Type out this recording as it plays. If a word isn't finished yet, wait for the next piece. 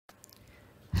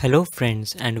Hello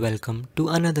friends and welcome to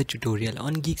another tutorial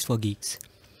on Geeks for Geeks.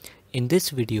 In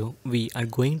this video, we are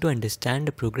going to understand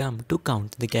a program to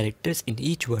count the characters in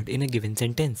each word in a given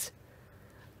sentence.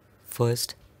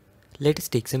 First, let us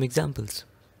take some examples.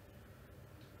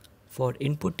 For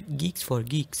input Geeks for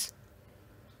Geeks,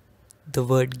 the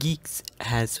word geeks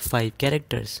has 5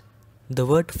 characters, the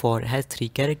word for has 3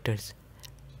 characters,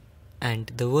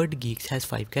 and the word geeks has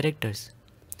 5 characters.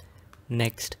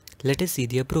 Next, let us see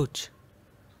the approach.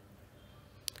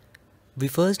 We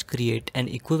first create an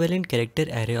equivalent character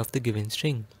array of the given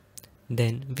string.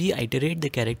 Then we iterate the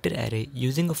character array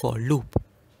using a for loop.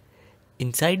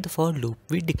 Inside the for loop,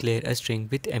 we declare a string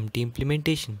with empty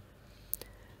implementation.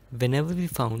 Whenever we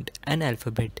found an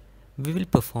alphabet, we will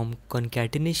perform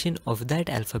concatenation of that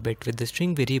alphabet with the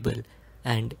string variable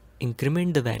and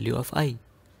increment the value of I.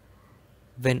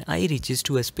 When I reaches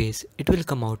to a space, it will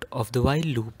come out of the while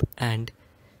loop and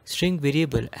string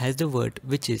variable has the word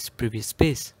which is previous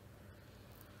space.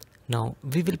 Now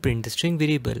we will print the string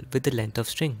variable with the length of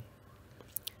string.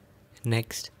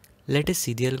 Next, let us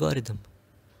see the algorithm.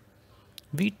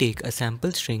 We take a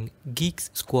sample string geeks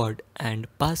squad and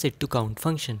pass it to count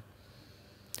function.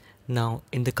 Now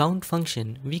in the count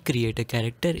function, we create a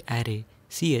character array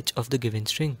ch of the given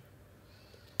string.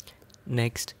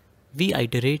 Next, we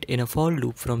iterate in a for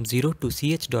loop from 0 to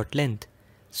ch.length.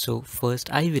 So first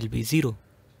I will be 0.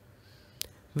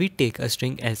 We take a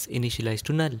string s initialized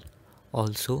to null.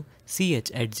 Also,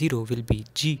 ch at 0 will be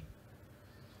g.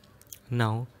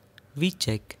 Now, we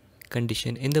check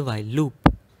condition in the while loop.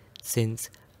 Since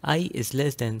I is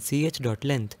less than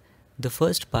ch.length, the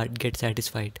first part gets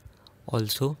satisfied.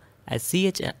 Also, as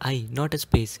chi not a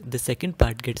space, the second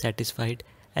part gets satisfied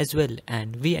as well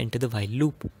and we enter the while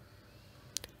loop.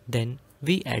 Then,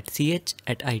 we add ch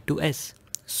at I to s,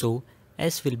 so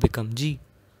s will become g.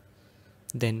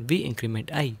 Then we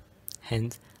increment I,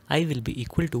 hence I will be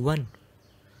equal to 1.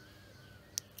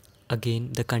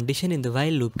 Again, the condition in the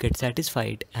while loop gets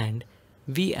satisfied and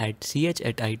we add ch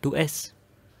at I to s.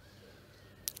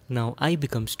 Now I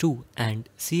becomes 2 and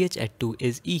ch at 2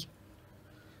 is e.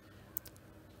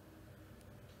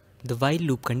 The while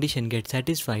loop condition gets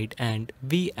satisfied and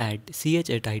we add ch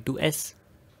at I to s.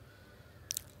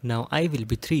 Now I will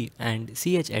be 3 and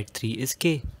ch at 3 is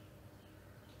k.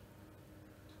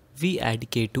 We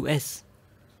add k to s.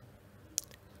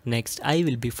 Next I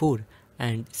will be 4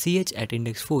 and ch at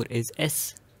index 4 is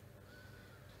s.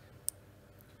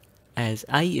 As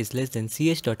I is less than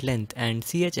ch.length and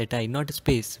ch at I not a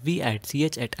space, we add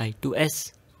ch at I to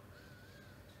s.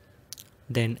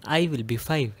 Then I will be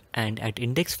 5 and at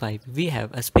index 5 we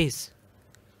have a space.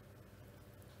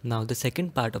 Now the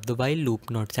second part of the while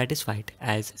loop not satisfied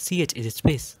as ch is a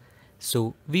space,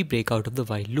 so we break out of the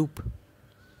while loop.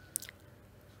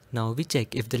 Now we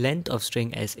check if the length of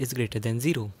string s is greater than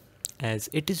 0. As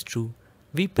it is true,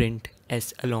 we print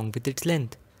s along with its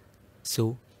length.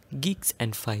 So geeks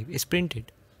and 5 is printed.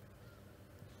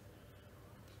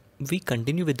 We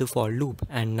continue with the for loop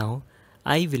and now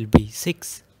I will be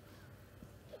 6.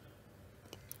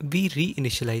 We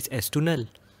reinitialize s to null.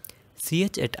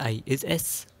 ch at I is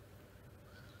s.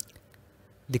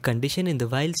 The condition in the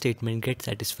while statement gets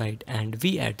satisfied and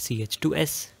we add ch to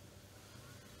s.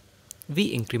 We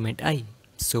increment I,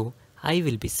 so I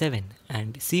will be 7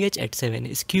 and ch at 7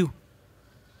 is q.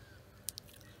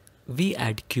 We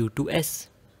add q to s.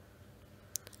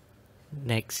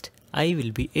 Next, I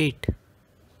will be 8.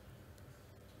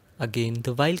 Again,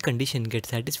 the while condition gets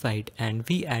satisfied and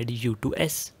we add u to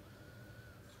s.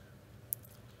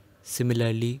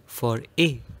 Similarly for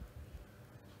a.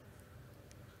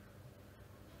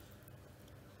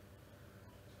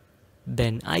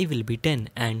 Then I will be 10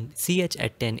 and ch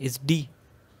at 10 is d.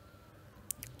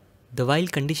 The while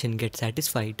condition gets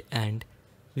satisfied and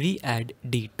we add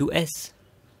d to s.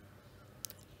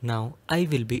 Now I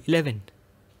will be 11.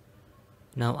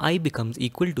 Now I becomes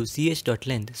equal to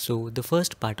ch.length, so the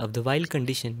first part of the while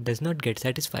condition does not get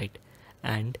satisfied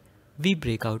and we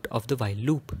break out of the while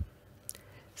loop.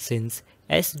 Since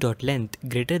s.length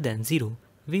greater than 0,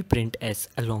 we print s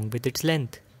along with its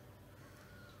length.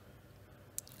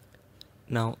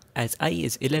 Now as I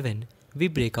is 11, we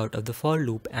break out of the for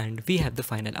loop and we have the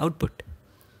final output.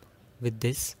 With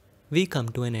this, we come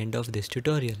to an end of this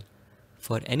tutorial.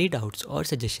 For any doubts or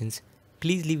suggestions,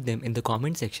 please leave them in the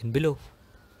comment section below.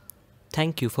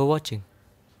 Thank you for watching.